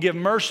people who will give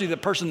mercy to the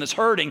person that's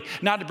hurting,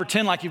 not to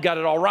pretend like you've got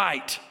it all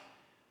right.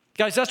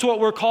 Guys, that's what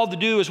we're called to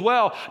do as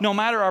well. No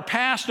matter our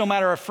past, no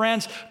matter our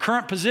friends'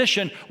 current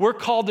position, we're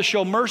called to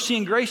show mercy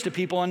and grace to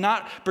people and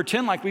not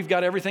pretend like we've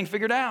got everything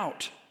figured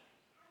out.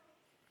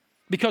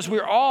 Because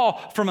we're all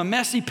from a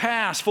messy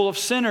past full of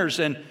sinners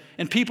and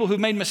people who've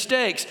made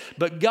mistakes,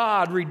 but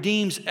God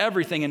redeems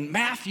everything, and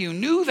Matthew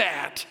knew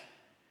that.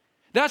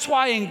 That's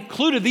why he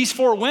included these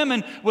 4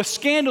 women with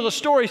scandalous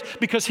stories,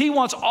 because he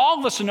wants all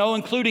of us to know,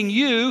 including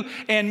you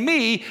and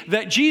me,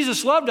 that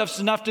Jesus loved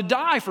us enough to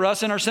die for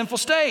us in our sinful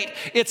state.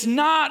 It's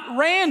not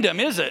random,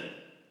 is it?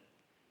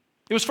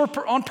 It was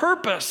on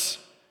purpose.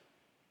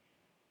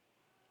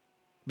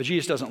 But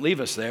Jesus doesn't leave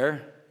us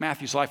there.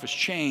 Matthew's life was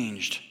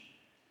changed,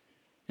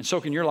 and so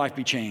can your life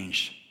be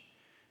changed.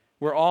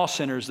 We're all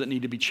sinners that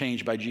need to be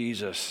changed by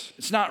Jesus.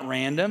 It's not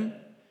random.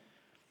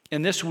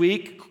 And this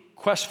week,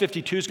 Quest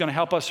 52 is going to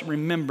help us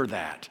remember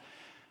that.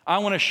 I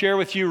want to share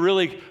with you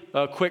really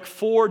quick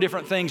 4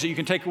 different things that you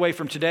can take away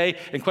from today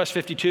in Quest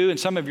 52. And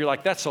some of you are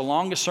like, that's the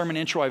longest sermon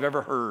intro I've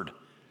ever heard.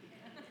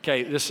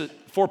 Okay,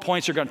 4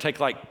 points are going to take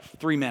like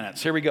 3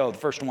 minutes. Here we go. The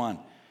first one.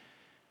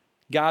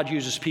 God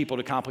uses people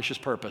to accomplish his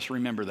purpose.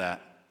 Remember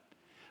that.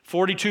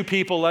 42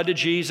 people led to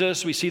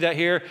Jesus. We see that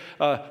here.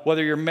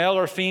 Whether you're male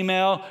or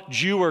female,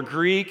 Jew or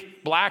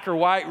Greek, black or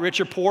white,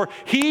 rich or poor,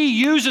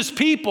 he uses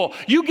people.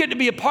 You get to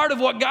be a part of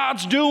what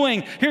God's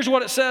doing. Here's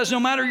what it says. No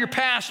matter your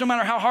past, no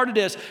matter how hard it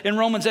is, in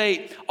Romans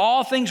 8,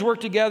 all things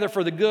work together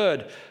for the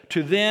good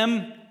to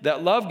them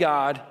that love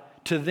God,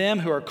 to them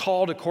who are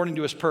called according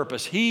to his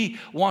purpose. He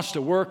wants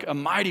to work a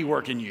mighty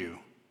work in you.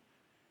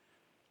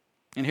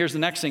 And here's the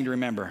next thing to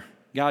remember.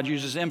 God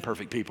uses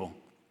imperfect people.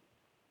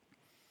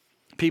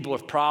 People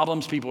with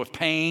problems, people with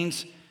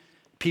pains,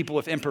 people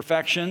with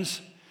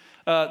imperfections.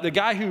 The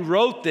guy who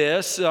wrote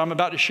this, I'm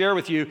about to share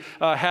with you,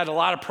 had a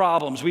lot of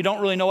problems. We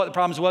don't really know what the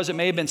problems was. It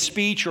may have been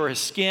speech or his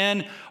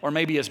skin or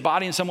maybe his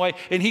body in some way.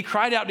 And he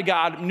cried out to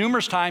God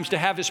numerous times to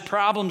have his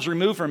problems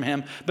removed from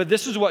him. But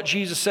this is what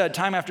Jesus said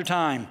time after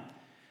time.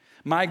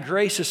 My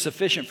grace is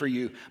sufficient for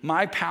you.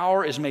 My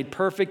power is made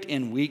perfect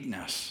in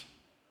weakness.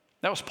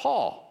 That was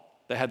Paul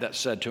that had that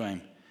said to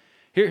him.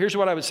 Here's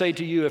what I would say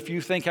to you. If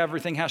you think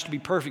everything has to be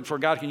perfect before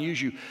God can use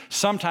you,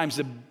 sometimes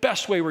the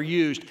best way we're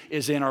used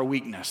is in our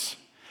weakness.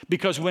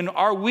 Because when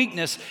our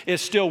weakness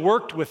is still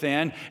worked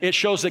within, it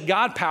shows that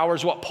God's power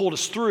is what pulled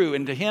us through,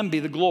 and to Him be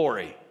the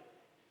glory.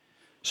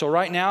 So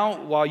right now,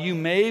 while you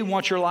may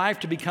want your life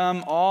to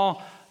become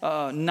all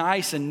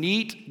nice and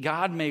neat,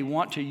 God may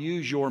want to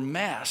use your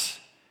mess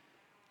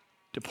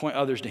to point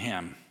others to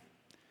Him.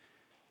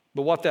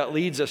 But what that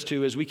leads us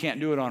to is we can't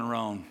do it on our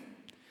own.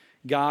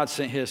 God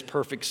sent His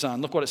perfect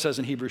Son. Look what it says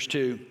in Hebrews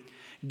 2.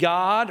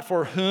 God,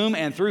 for whom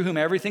and through whom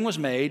everything was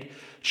made,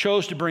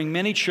 chose to bring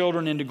many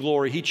children into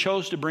glory. He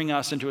chose to bring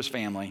us into His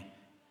family.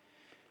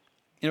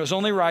 And it was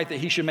only right that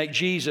He should make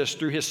Jesus,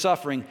 through His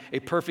suffering, a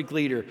perfect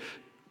leader,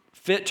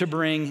 fit to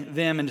bring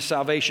them into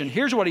salvation.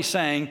 Here's what he's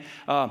saying.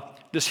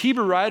 This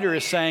Hebrew writer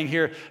is saying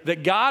here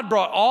that God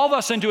brought all of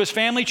us into His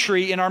family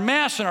tree in our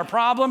mess and our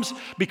problems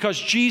because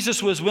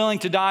Jesus was willing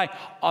to die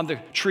on the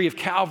tree of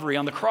Calvary,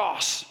 on the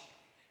cross.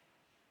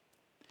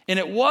 And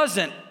it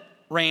wasn't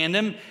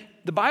random.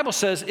 The Bible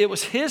says it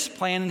was His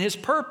plan and His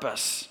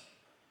purpose.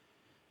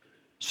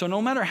 So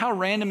no matter how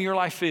random your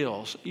life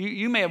feels,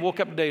 you may have woke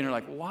up today and you're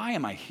like, why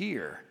am I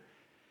here?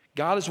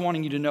 God is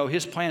wanting you to know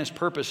His plan, His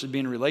purpose is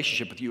being in a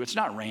relationship with you. It's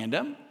not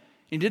random.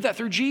 He did that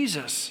through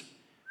Jesus.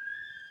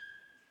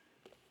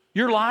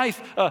 Your life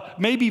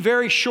may be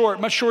very short,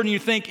 much shorter than you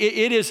think.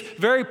 It is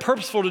very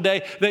purposeful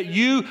today that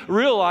you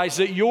realize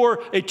that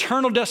your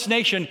eternal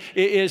destination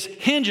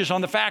hinges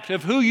on the fact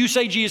of who you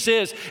say Jesus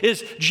is.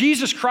 Is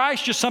Jesus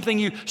Christ just something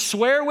you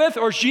swear with,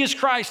 or is Jesus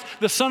Christ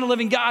the Son of the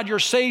living God, your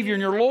Savior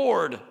and your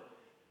Lord?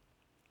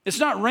 It's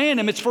not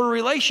random, it's for a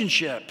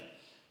relationship.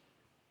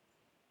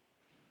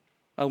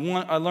 I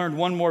learned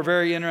one more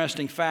very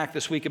interesting fact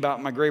this week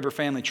about my Graber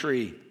family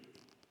tree.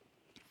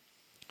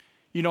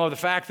 You know, the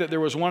fact that there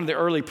was one of the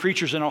early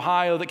preachers in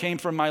Ohio that came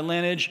from my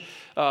lineage,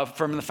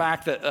 from the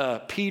fact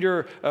that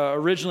Peter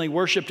originally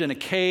worshiped in a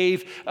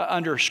cave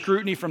under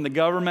scrutiny from the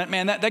government.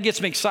 Man, that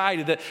gets me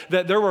excited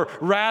that there were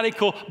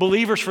radical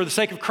believers for the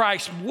sake of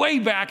Christ way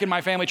back in my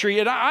family tree.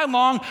 And I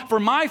long for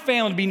my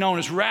family to be known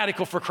as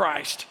radical for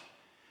Christ.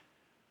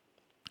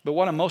 But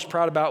what I'm most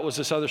proud about was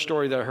this other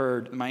story that I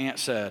heard my aunt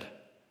said.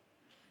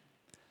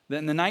 That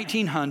in the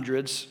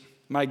 1900s,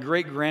 my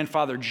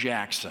great-grandfather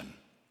Jackson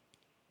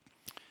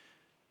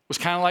was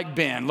kind of like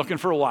Ben, looking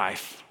for a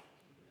wife.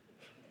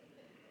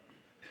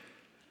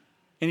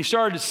 And he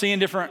started seeing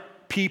different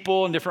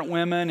people and different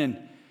women,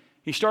 and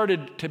he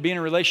started to be in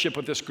a relationship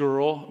with this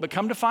girl. But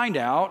come to find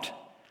out,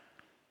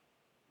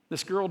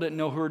 this girl didn't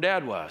know who her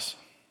dad was.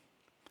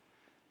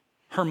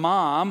 Her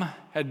mom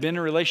had been in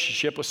a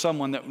relationship with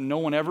someone that no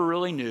one ever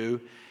really knew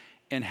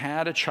and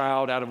had a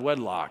child out of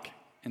wedlock.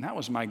 And that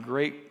was my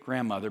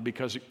great-grandmother,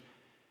 because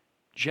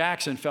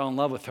Jackson fell in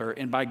love with her.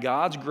 And by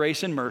God's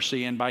grace and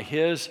mercy, and by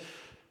His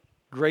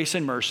grace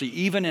and mercy,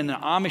 even in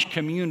an Amish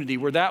community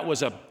where that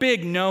was a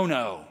big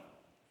no-no,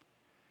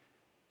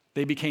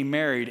 they became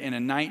married. And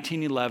in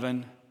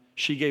 1911,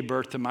 she gave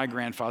birth to my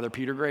grandfather,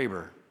 Peter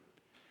Graber.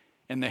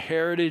 And the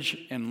heritage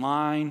and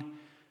line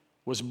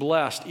was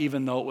blessed,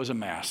 even though it was a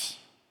mess.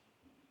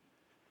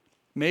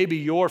 Maybe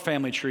your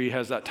family tree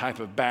has that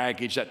type of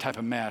baggage, that type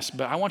of mess,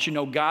 but I want you to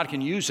know God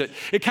can use it.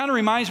 It kind of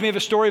reminds me of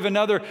a story of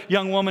another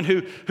young woman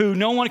who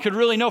no one could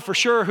really know for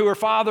sure who the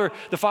father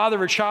of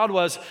her child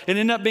was. It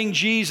ended up being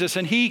Jesus,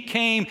 and He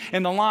came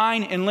in the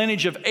line and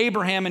lineage of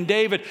Abraham and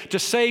David to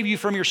save you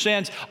from your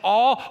sins,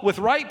 all with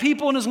right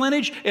people in His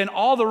lineage and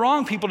all the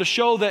wrong people, to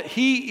show that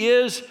He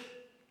is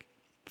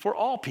for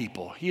all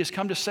people. He has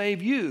come to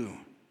save you.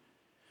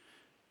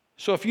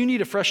 So if you need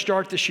a fresh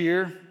start this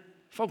year,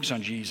 focus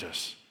on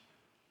Jesus.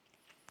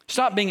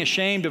 Stop being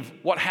ashamed of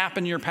what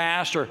happened in your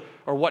past or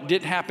what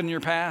didn't happen in your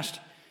past,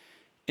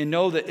 and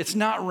know that it's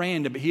not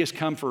random, but He has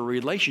come for a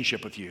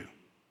relationship with you.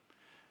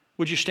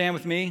 Would you stand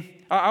with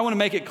me? I want to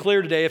make it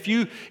clear today, if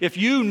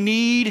you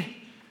need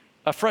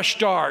a fresh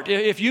start,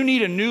 if you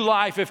need a new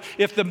life,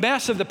 if the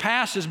mess of the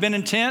past has been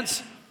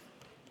intense,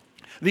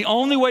 the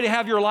only way to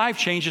have your life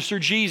change is through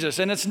Jesus.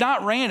 And it's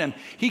not random.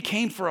 He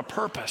came for a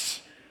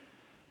purpose,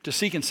 to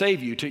seek and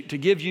save you, to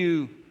give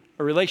you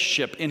a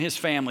relationship in His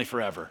family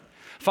forever.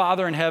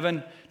 Father in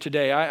heaven,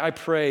 today I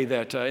pray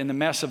that in the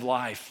mess of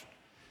life,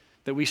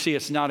 that we see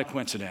it's not a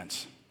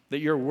coincidence, that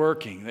You're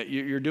working, that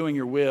You're doing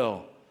Your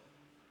will.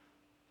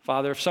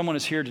 Father, if someone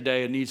is here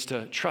today and needs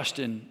to trust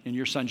in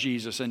Your Son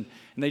Jesus, and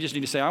they just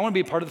need to say, I want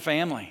to be a part of the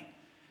family,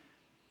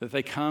 that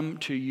they come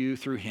to You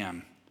through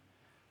Him,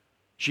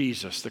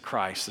 Jesus, the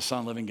Christ, the Son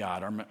of the living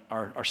God,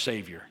 our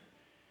Savior.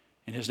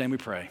 In His name we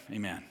pray,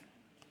 amen.